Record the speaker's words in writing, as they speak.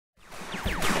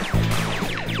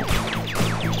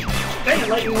it,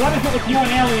 Leighton. What is it with you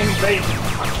and alien invasion?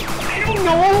 I don't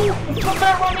know. It's a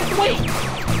bear on its way.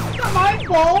 It's not my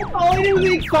fault. All I did was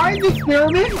make science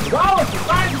experiments. Well, it's a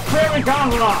science experiment gone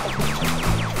wrong.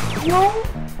 No,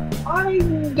 I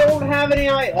don't have any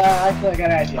idea. Actually, I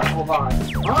got an idea. Hold on.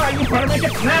 Alright, you better make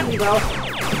it snappy, though.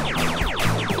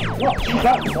 What?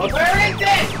 Well, where is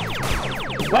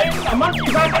it? Leighton, a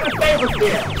monkey's not gonna save us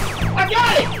here. I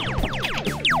got it!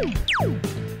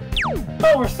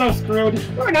 Oh, we're so screwed.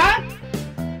 We're not.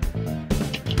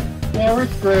 Yeah, we're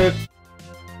screwed.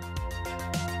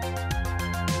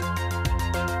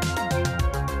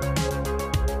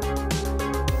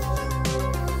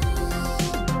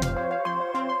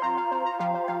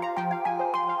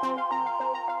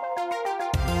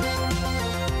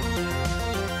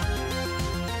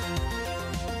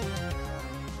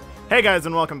 Hey guys,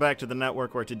 and welcome back to the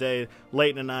network, where today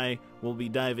Leighton and I will be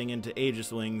diving into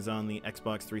Aegis Wings on the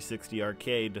Xbox 360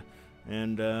 arcade.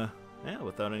 And yeah,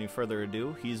 without any further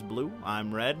ado, he's blue,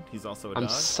 I'm red, he's also a dog. I'm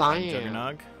cyan.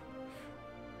 Juggernog.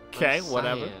 Okay,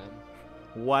 whatever.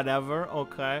 Whatever,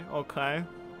 okay, okay.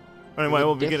 Anyway,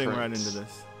 we'll be getting right into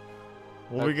this.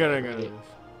 We'll be getting into this.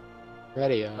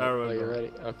 Ready? Oh, you're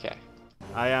ready? Okay.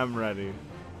 I am ready.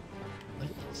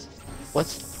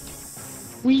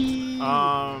 What's... Whee!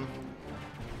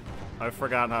 I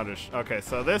forgot how to. Okay,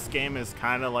 so this game is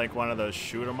kind of like one of those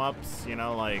shoot 'em ups, you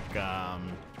know, like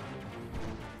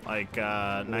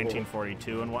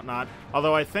 1942 and whatnot.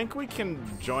 Although I think we can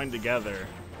join together.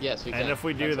 Yes, we can. And if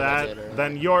we do that,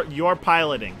 then you're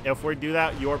piloting. If we do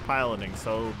that, you're piloting.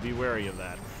 So be wary of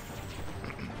that.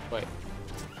 Wait.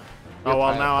 Oh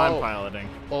well, now I'm piloting.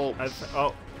 Oh.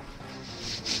 Oh.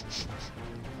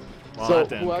 Well, so that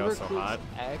didn't whoever go so hot.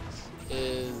 X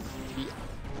is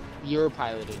you're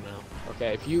piloting now.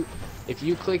 Okay, if you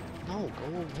click go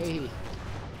away.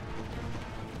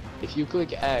 If you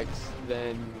click X,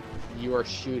 then you are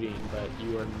shooting, but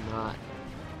you are not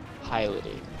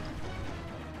piloting.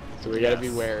 So we gotta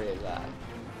be wary of that.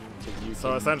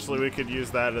 So essentially, we could use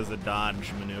that as a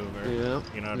dodge maneuver. Yeah.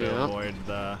 You know,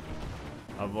 to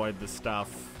avoid the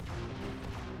stuff.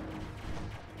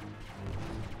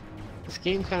 This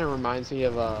game kind of reminds me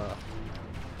of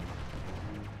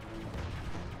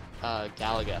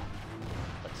Galaga,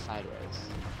 but sideways.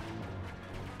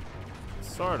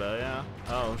 Sorta, yeah.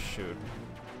 Oh, shoot.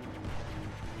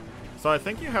 So I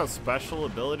think you have special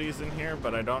abilities in here,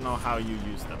 but I don't know how you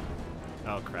use them.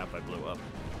 Oh crap, I blew up.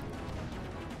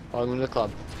 Welcome to the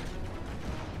club.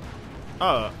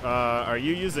 Oh, are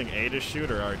you using A to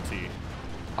shoot or RT?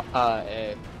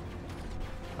 A.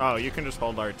 Oh, you can just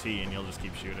hold RT and you'll just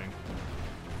keep shooting.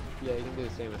 Yeah, you can do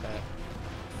the same with that.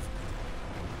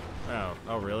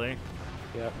 Oh, really?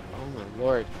 Yep. Oh my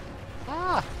lord.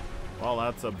 Ah! Well,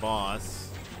 that's a boss.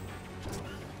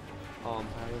 Oh, I'm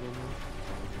piloting now.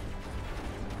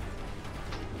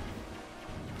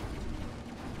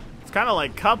 It's kind of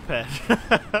like Cuphead.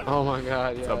 Oh my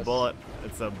god, yes.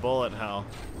 It's a bullet hell.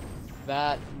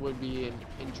 That would be an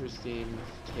interesting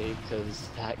take, because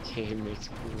that game makes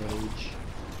me rage.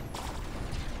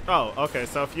 Oh, okay,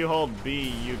 so if you hold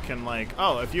B, you can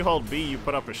if you hold B, you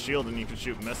put up a shield and you can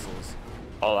shoot missiles.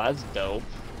 Oh, that's dope.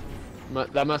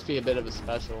 That must be a bit of a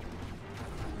special.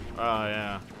 Oh,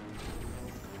 yeah.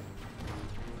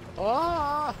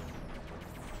 Ah!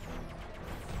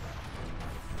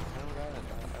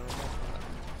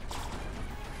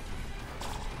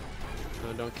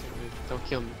 No, don't kill me. Don't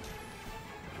kill me.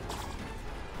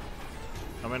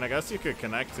 I mean, I guess you could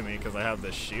connect to me because I have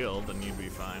this shield and you'd be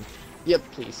fine. Yep,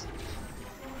 please.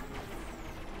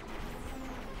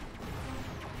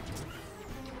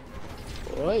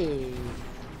 Oi.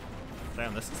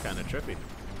 Damn, this is kind of trippy.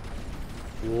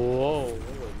 Whoa.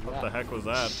 What the heck was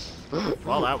that?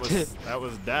 Well, that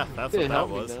was death. That's what that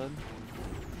was.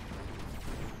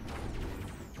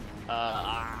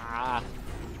 Oh.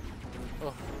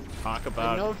 Talk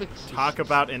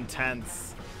about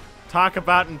intense. Talk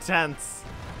about intense.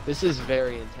 This is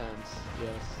very intense.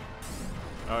 Yes.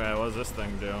 Okay, what does this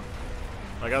thing do?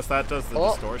 I guess that does the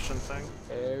distortion thing.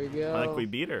 There we go. I think we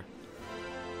beat her.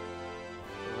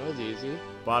 That was easy.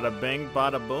 Bada bing,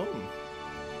 bada boom.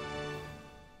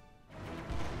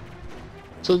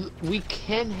 So we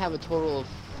can have a total of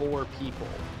 4 people,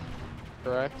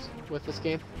 correct, with this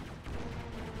game?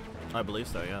 I believe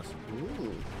so, yes.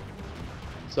 Ooh.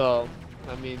 So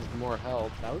that means more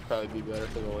health. That would probably be better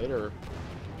for the later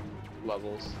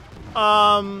levels.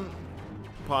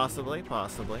 Possibly.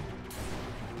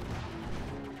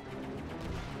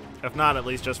 If not, at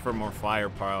least just for more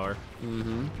firepower.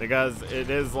 Mm-hmm. Because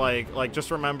it is like just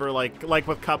remember, like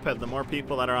with Cuphead, the more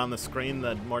people that are on the screen,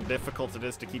 the more difficult it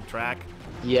is to keep track.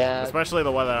 Yeah. Especially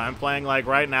the one that I'm playing. Like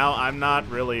right now, I'm not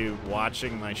really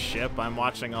watching my ship. I'm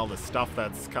watching all the stuff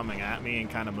that's coming at me and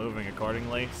kind of moving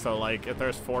accordingly. So like, if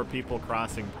there's 4 people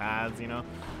crossing paths, you know,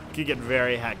 it can get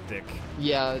very hectic.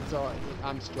 Yeah, it's all,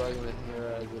 I'm struggling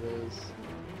here as it is.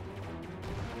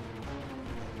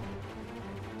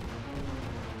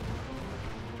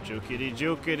 Jukity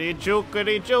jukity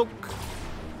jukity juke.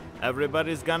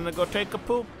 Everybody's gonna go take a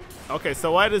poop. Okay,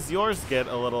 so why does yours get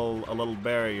a little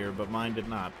barrier, but mine did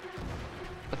not?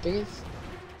 I think it's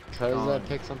because I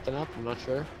picked something up. I'm not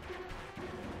sure.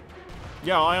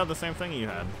 Yeah, well, I had the same thing you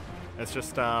had. It's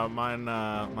just mine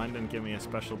didn't give me a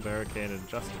special barricaded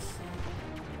justice.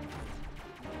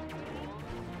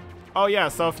 Oh yeah,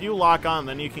 so if you lock on,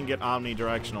 then you can get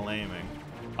omnidirectional aiming.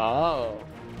 Oh.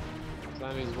 So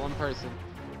that means one person.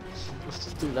 Let's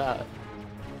just do that.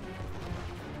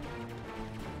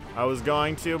 I was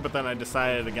going to, but then I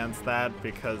decided against that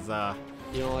because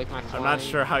you don't like my flying? I'm not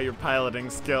sure how your piloting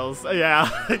skills. Yeah,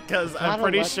 because I'm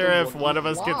pretty sure if one of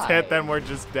us gets hit, then we're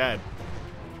just dead.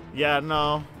 Yeah,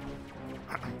 no.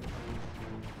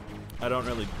 I don't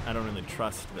really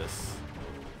trust this.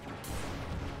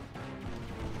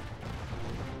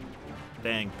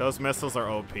 Dang, those missiles are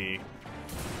OP.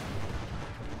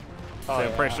 So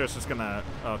I'm pretty sure it's just gonna.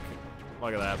 Okay,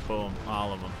 look at that! Boom,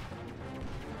 all of them.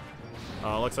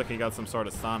 Oh, it looks like he got some sort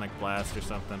of sonic blast or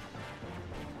something.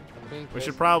 We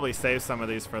should probably save some of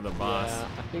these for the boss. Yeah,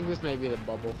 I think this may be the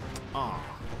bubble. Oh.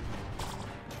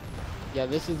 Yeah,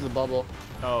 this is the bubble.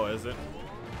 Oh, is it?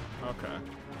 Okay.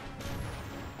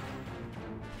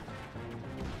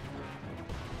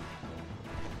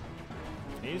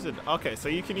 Use it. Okay, so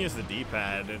you can use the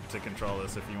D-pad to control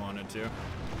this if you wanted to.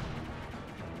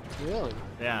 Really?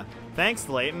 Yeah. Thanks,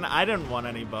 Leighton. I didn't want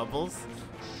any bubbles.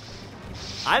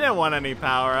 I didn't want any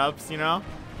power-ups, you know?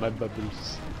 My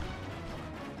bubbles.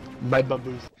 My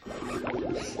bubbles.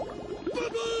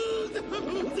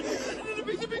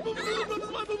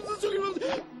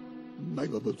 My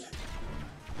bubbles.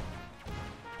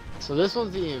 So this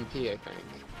one's the EMP, I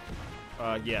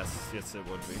think. Yes. Yes, it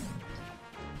would be.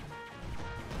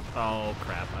 Oh,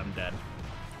 crap. I'm dead.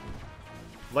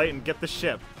 Leighton, get the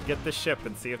ship. Get the ship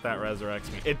and see if that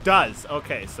resurrects me. It does.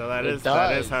 Okay, so that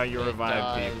is how you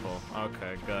revive people.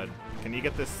 Okay, good. Can you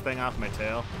get this thing off my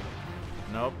tail?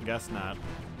 Nope, guess not.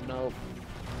 Nope.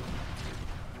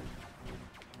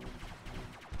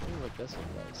 I don't know what this one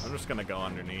does. I'm just gonna go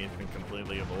underneath and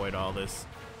completely avoid all this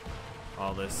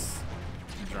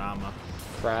drama.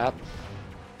 Crap.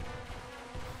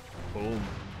 Boom.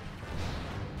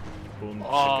 Boom.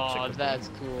 Oh, chicka, chicka, that's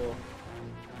boom. cool.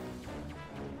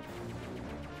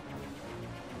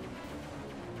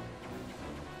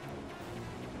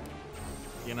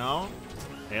 You know,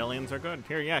 aliens are good.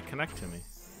 Here, yeah, connect to me.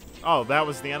 Oh, that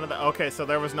was the end of that? Okay, so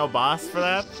there was no boss for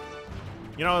that?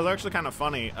 You know, it was actually kind of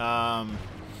funny.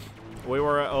 We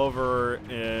were over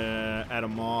at a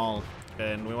mall,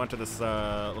 and we went to this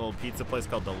little pizza place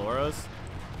called Dolores.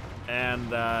 And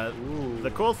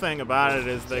the cool thing about it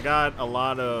is they got a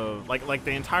lot of, like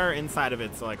the entire inside of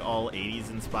it's like all 80s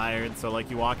inspired. So like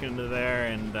you walk into there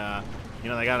and, you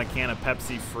know, they got a can of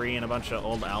Pepsi free and a bunch of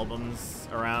old albums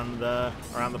around the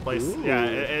place. Ooh. Yeah,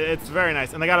 it's very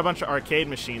nice. And they got a bunch of arcade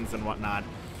machines and whatnot.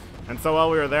 And so while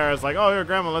we were there, I was like, "Oh, here,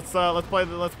 Grandma, let's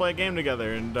play a game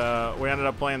together." And we ended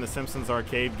up playing the Simpsons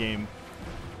arcade game.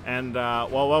 And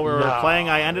while we were playing,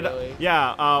 I ended up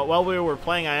while we were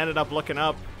playing, I ended up looking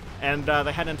up, and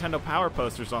they had Nintendo Power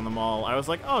posters on the mall. I was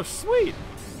like, "Oh, sweet,"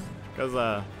 because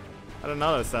I didn't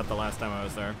notice that the last time I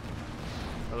was there.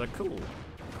 I was like, "Cool,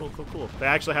 cool, cool, cool." They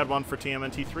actually had one for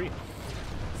TMNT 3,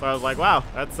 so I was like, "Wow,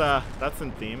 that's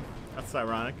in theme. That's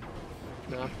ironic."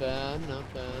 Not bad,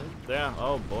 not bad. Yeah,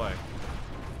 oh boy.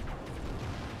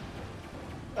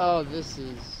 Oh, this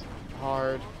is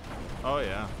hard. Oh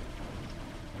yeah.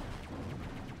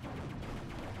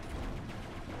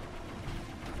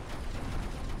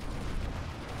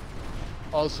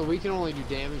 Oh, so we can only do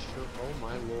damage for, oh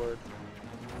my lord.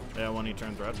 Yeah, when he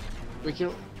turns red. We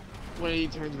can, when he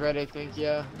turns red, I think,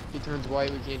 yeah. If he turns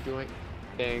white, we can't do it.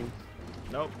 Dang.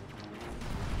 Nope.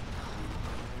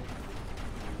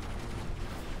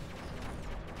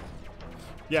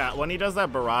 Yeah, when he does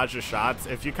that barrage of shots,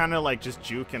 if you kind of like just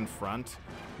juke in front,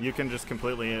 you can just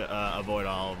completely avoid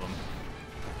all of them.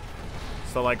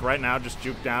 So like right now, just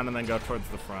juke down and then go towards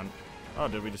the front. Oh,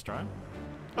 did we just try?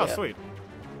 Oh, yeah. Sweet.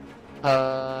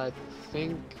 I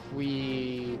think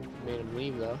we made him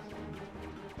leave though.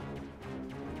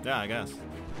 Yeah, I guess.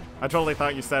 I totally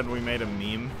thought you said we made a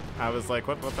meme. I was like,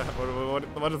 what does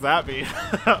that mean?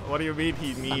 What do you mean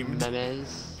he memed?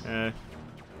 Memes.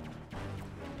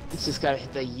 It's just gotta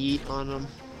hit the yeet on him.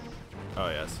 Oh,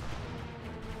 yes.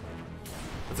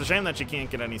 It's a shame that you can't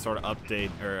get any sort of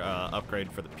update or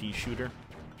upgrade for the pea shooter.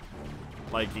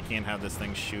 Like, you can't have this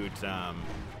thing shoot, I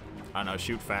don't know,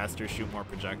 shoot faster, shoot more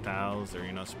projectiles, or,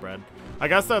 you know, spread. I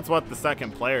guess that's what the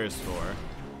second player is for.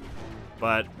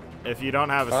 But if you don't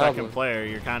have a second player,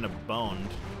 you're kind of boned.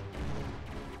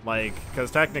 Like,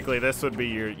 because technically this would be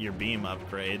your beam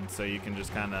upgrade, so you can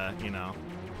just kind of, you know.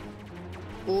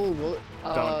 Ooh,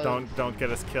 don't get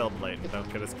us killed, Leighton.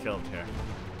 Don't get us killed here.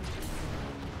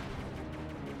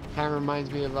 Kind of reminds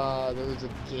me of there was a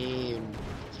game.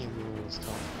 I can't remember what it was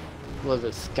called. Was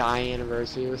it Sky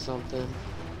Anniversary or something?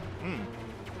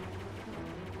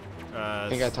 I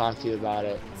think I talked to you about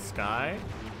it. Sky?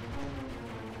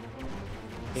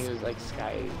 I think it was like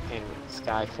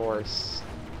Sky Force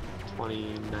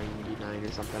 2099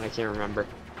 or something. I can't remember.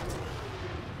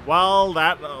 Well,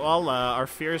 our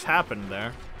fears happened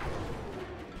there.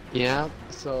 Yeah,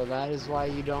 so that is why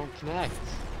you don't connect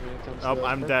when it comes to Oh,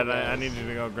 I'm dead. I guys. need you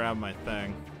to go grab my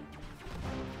thing.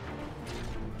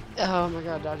 Oh my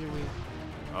god, dodging me.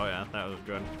 Oh yeah, that was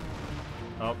good.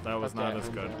 Oh, that was Okay, not as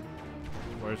I'm good. dead.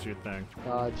 Where's your thing?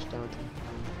 Dodge, Donte.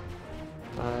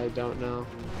 I don't know.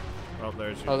 Oh,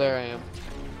 there's your Oh, there I am.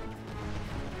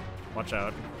 Watch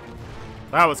out.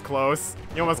 That was close.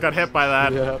 You almost got hit by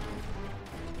that. Yep.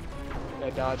 Yeah,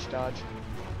 dodge, dodge.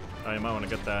 Oh, you might want to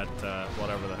get that,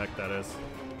 whatever the heck that is.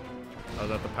 Oh, is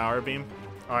that the power beam?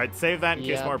 Alright, save that in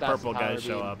case Yeah, more that's purple power guys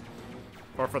show beam. up.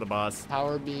 Or for the boss.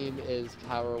 Power beam is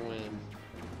power win.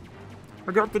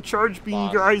 I got the charge beam,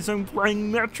 Boss. guys. I'm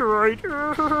playing Metroid.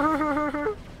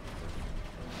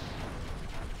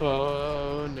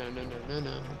 Oh, no, no, no, no,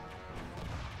 no.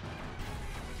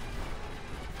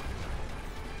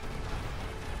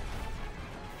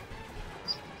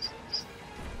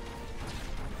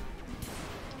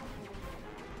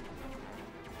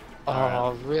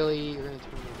 Oh, really? You're gonna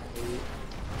turn me into 8?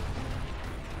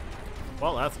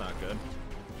 Well, that's not good.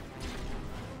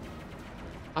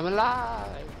 I'm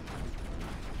alive!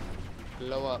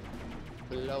 Blow up.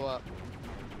 Blow up.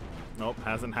 Nope,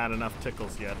 hasn't had enough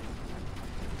tickles yet.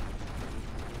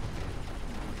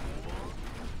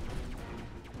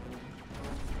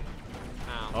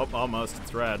 Ow. Oh, almost.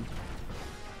 It's red.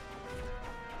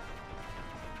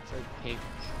 It's like pink.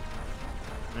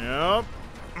 Yep.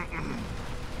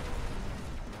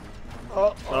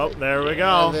 Oh, there we yeah,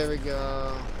 go. There we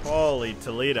go. Holy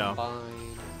Toledo. Fine.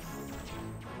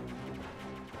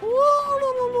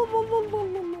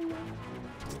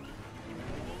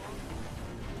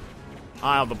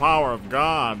 I have the power of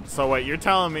God. So wait, you're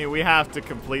telling me we have to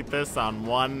complete this on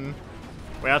one...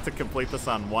 We have to complete this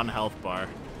on one health bar.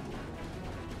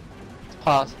 It's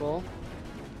possible.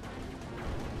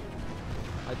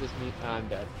 I just need... I'm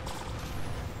dead.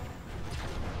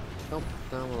 Nope,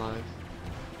 now I'm alive.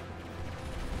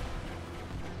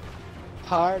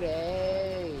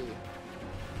 Party!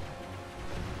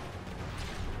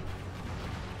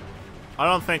 I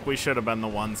don't think we should have been the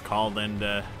ones called in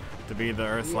to be the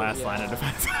Earth's last line of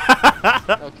defense.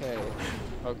 Okay,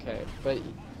 okay, but...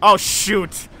 Oh,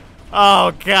 shoot!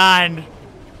 Oh, God!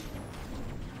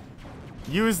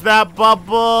 Use that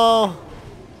bubble!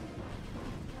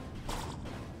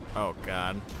 Oh,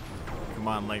 God. Come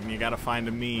on, Leighton, you gotta find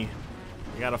a me.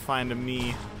 You gotta find a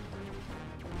me.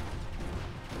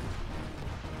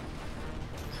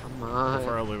 Come on.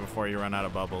 Preferably before you run out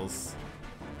of bubbles.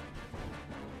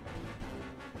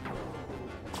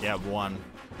 Yeah, one.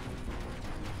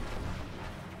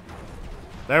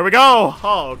 There we go!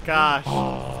 Oh, gosh.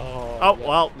 Oh, Oh, yeah,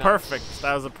 well, nice. perfect.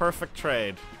 That was a perfect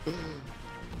trade.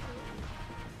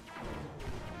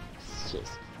 It's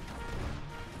just...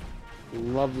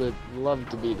 Love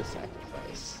to be the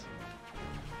sacrifice.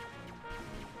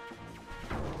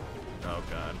 Oh,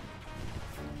 God.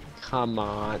 Come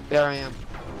on. There I am.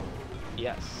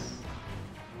 Yes.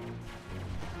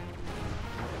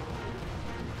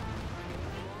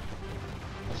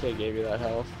 I should have gave you that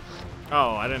health.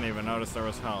 Oh, I didn't even notice there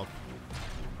was health.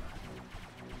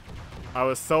 I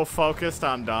was so focused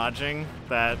on dodging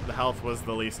that the health was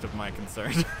the least of my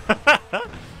concern.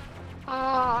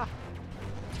 Ah!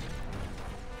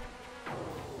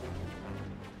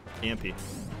 EMP.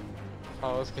 I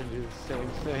was gonna do the same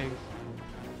thing.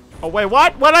 Oh, wait,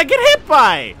 what? What'd I get hit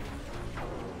by?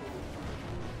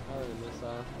 Other than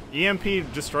this,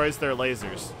 EMP destroys their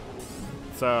lasers.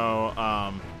 So,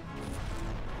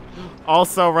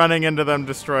 also running into them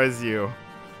destroys you.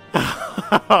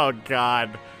 Oh,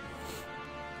 God.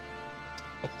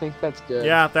 I think that's good.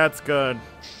 Yeah, that's good.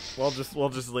 We'll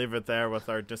just leave it there with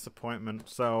our disappointment.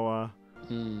 So,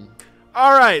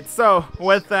 all right. So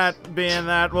with that being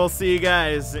that, we'll see you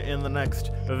guys in the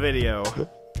next video.